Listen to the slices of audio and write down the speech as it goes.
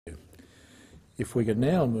If we could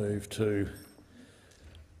now move to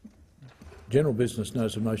general business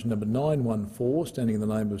notice of motion number 914, standing in the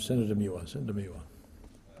name of Senator Muir. Senator Muir.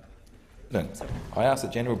 I ask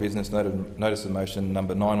that general business notice of motion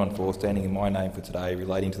number 914, standing in my name for today,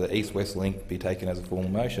 relating to the East-West link, be taken as a formal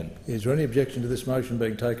motion. Is there any objection to this motion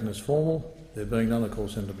being taken as formal? There being none, I call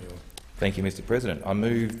Senator Muir. Thank you, Mr President. I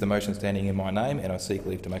move the motion standing in my name, and I seek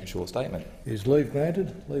leave to make a short statement. Is leave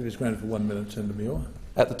granted? Leave is granted for 1 minute, Senator Muir.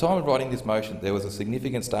 At the time of writing this motion, there was a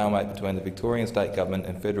significant stalemate between the Victorian state government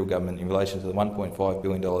and federal government in relation to the $1.5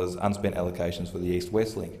 billion unspent allocations for the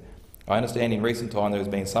East-West link. I understand in recent time there has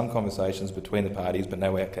been some conversations between the parties, but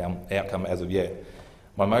no outcome as of yet.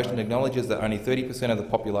 My motion acknowledges that only 30% of the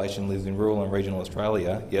population lives in rural and regional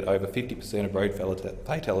Australia, yet over 50% of road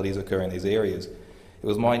fatalities occur in these areas. It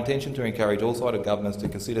was my intention to encourage all sided governments to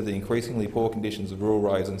consider the increasingly poor conditions of rural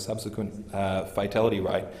roads and subsequent fatality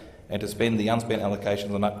rate, and to spend the unspent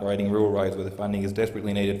allocations on upgrading rural roads where the funding is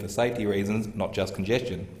desperately needed for safety reasons, not just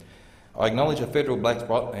congestion. I acknowledge the federal black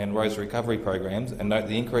spot and roads recovery programs and note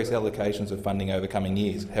the increased allocations of funding over coming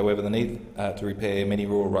years. However, the need to repair many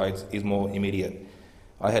rural roads is more immediate.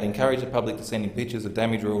 I had encouraged the public to send in pictures of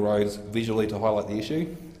damaged rural roads visually to highlight the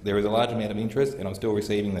issue. There is a large amount of interest and I'm still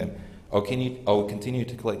receiving them. I will continue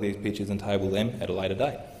to collect these pictures and table them at a later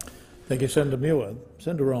date. Thank you, Senator Muir.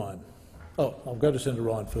 Senator Ryan. Oh, I'll go to Senator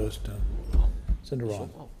Ryan first. Senator Ryan.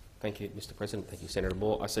 Sure. Thank you, Mr President. Thank you, Senator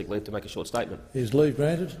Moore. I seek leave to make a short statement. Is leave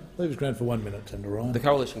granted? Leave is granted for 1 minute, Senator Ryan. The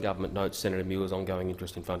Coalition Government notes Senator Muir's ongoing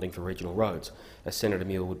interest in funding for regional roads. As Senator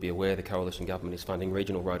Muir would be aware, the Coalition Government is funding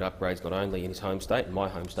regional road upgrades not only in his home state and my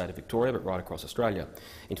home state of Victoria, but right across Australia.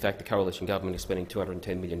 In fact, the Coalition Government is spending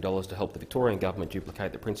 $210 million to help the Victorian Government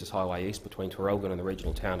duplicate the Princess Highway East between Traralgon and the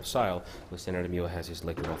regional town of Sale, where Senator Muir has his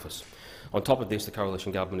elected office. On top of this, the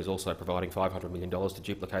Coalition Government is also providing $500 million to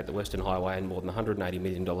duplicate the Western Highway and more than $180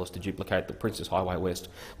 million to duplicate the Princess Highway West,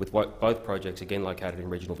 with both projects again located in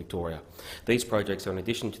regional Victoria. These projects are in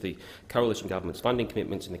addition to the Coalition Government's funding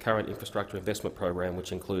commitments in the current infrastructure investment program,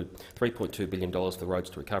 which include $3.2 billion for the Roads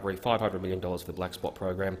to Recovery, $500 million for the Black Spot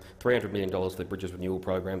program, $300 million for the Bridges Renewal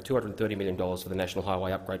program, $230 million for the National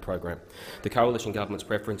Highway Upgrade program. The Coalition Government's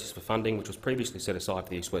preference is for funding, which was previously set aside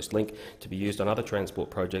for the East-West link, to be used on other transport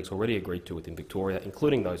projects already agreed to within Victoria,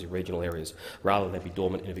 including those in regional areas, rather than be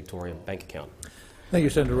dormant in a Victorian bank account. Thank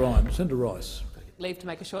you, Senator Ryan. Senator Rice. Leave to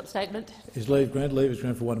make a short statement. Is leave granted? Leave is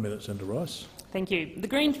granted for 1 minute, Senator Rice. Thank you. The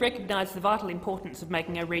Greens recognise the vital importance of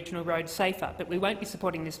making our regional roads safer, but we won't be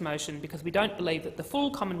supporting this motion because we don't believe that the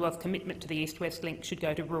full Commonwealth commitment to the East-West link should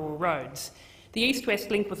go to rural roads. The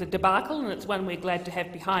East-West link was a debacle, and it's one we're glad to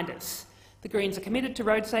have behind us. The Greens are committed to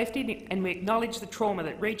road safety, and we acknowledge the trauma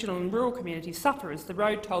that regional and rural communities suffer as the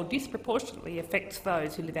road toll disproportionately affects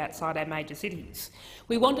those who live outside our major cities.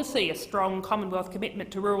 We want to see a strong Commonwealth commitment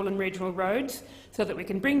to rural and regional roads so that we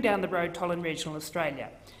can bring down the road toll in regional Australia.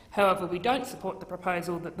 However, we don't support the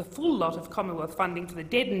proposal that the full lot of Commonwealth funding for the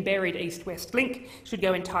dead and buried East-West link should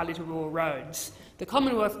go entirely to rural roads. The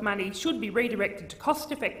Commonwealth money should be redirected to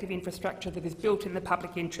cost-effective infrastructure that is built in the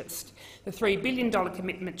public interest. The $3 billion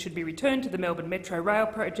commitment should be returned to the Melbourne Metro Rail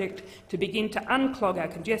project to begin to unclog our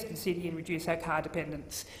congested city and reduce our car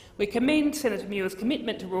dependence. We commend Senator Muir's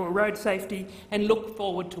commitment to rural road safety and look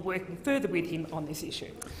forward to working further with him on this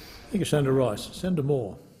issue. Thank you, Senator Rice. Senator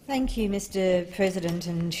Moore. Thank you, Mr President,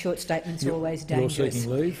 and short statements are always dangerous. You're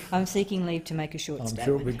seeking leave? I'm seeking leave to make a short statement. I'm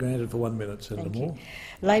sure it will be granted for 1 minute, Senator Moore.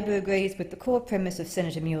 Labor agrees with the core premise of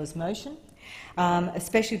Senator Muir's motion,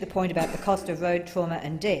 especially the point about the cost of road trauma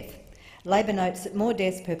and death. Labor notes that more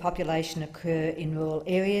deaths per population occur in rural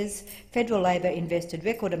areas. Federal Labor invested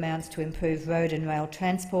record amounts to improve road and rail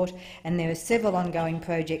transport, and there are several ongoing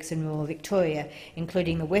projects in rural Victoria,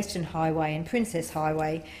 including the Western Highway and Princess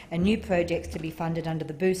Highway, and new projects to be funded under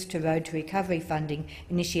the Boost to Road to Recovery funding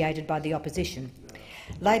initiated by the opposition.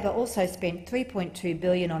 Labor also spent $3.2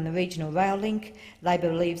 billion on the regional rail link. Labor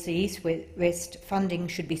believes the East-West funding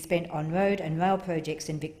should be spent on road and rail projects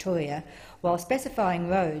in Victoria. While specifying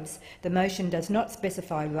roads, the motion does not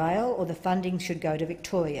specify rail, or the funding should go to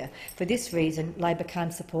Victoria. For this reason, Labor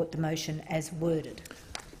can't support the motion as worded.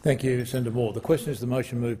 Thank you, Senator Moore. The question is the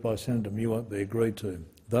motion moved by Senator Muir be agreed to.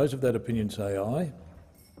 Those of that opinion say aye.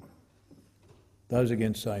 Those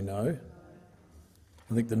against say no.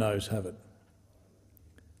 I think the noes have it.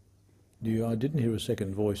 I didn't hear a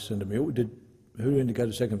second voice, Senator Muir. Who indicated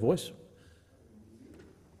a second voice?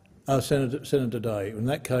 Senator Day. In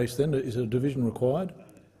that case, then, is a division required?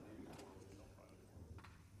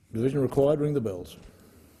 Division required. Ring the bells.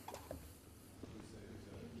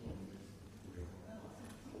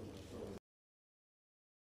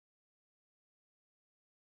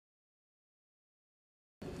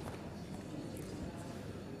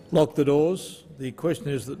 Lock the doors. The question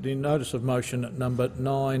is that the notice of motion number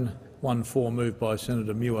 914, moved by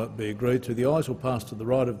Senator Muir, be agreed to. The ayes will pass to the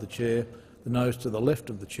right of the chair, the noes to the left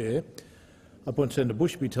of the chair. I appoint Senator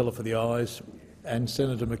Bushby teller for the ayes and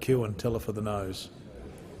Senator McEwen teller for the noes.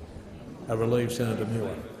 I relieve Senator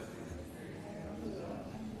Muir.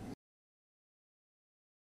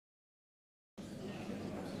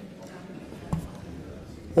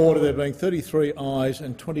 Order. There being 33 ayes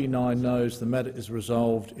and 29 noes, the matter is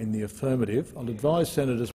resolved in the affirmative. I'll advise senators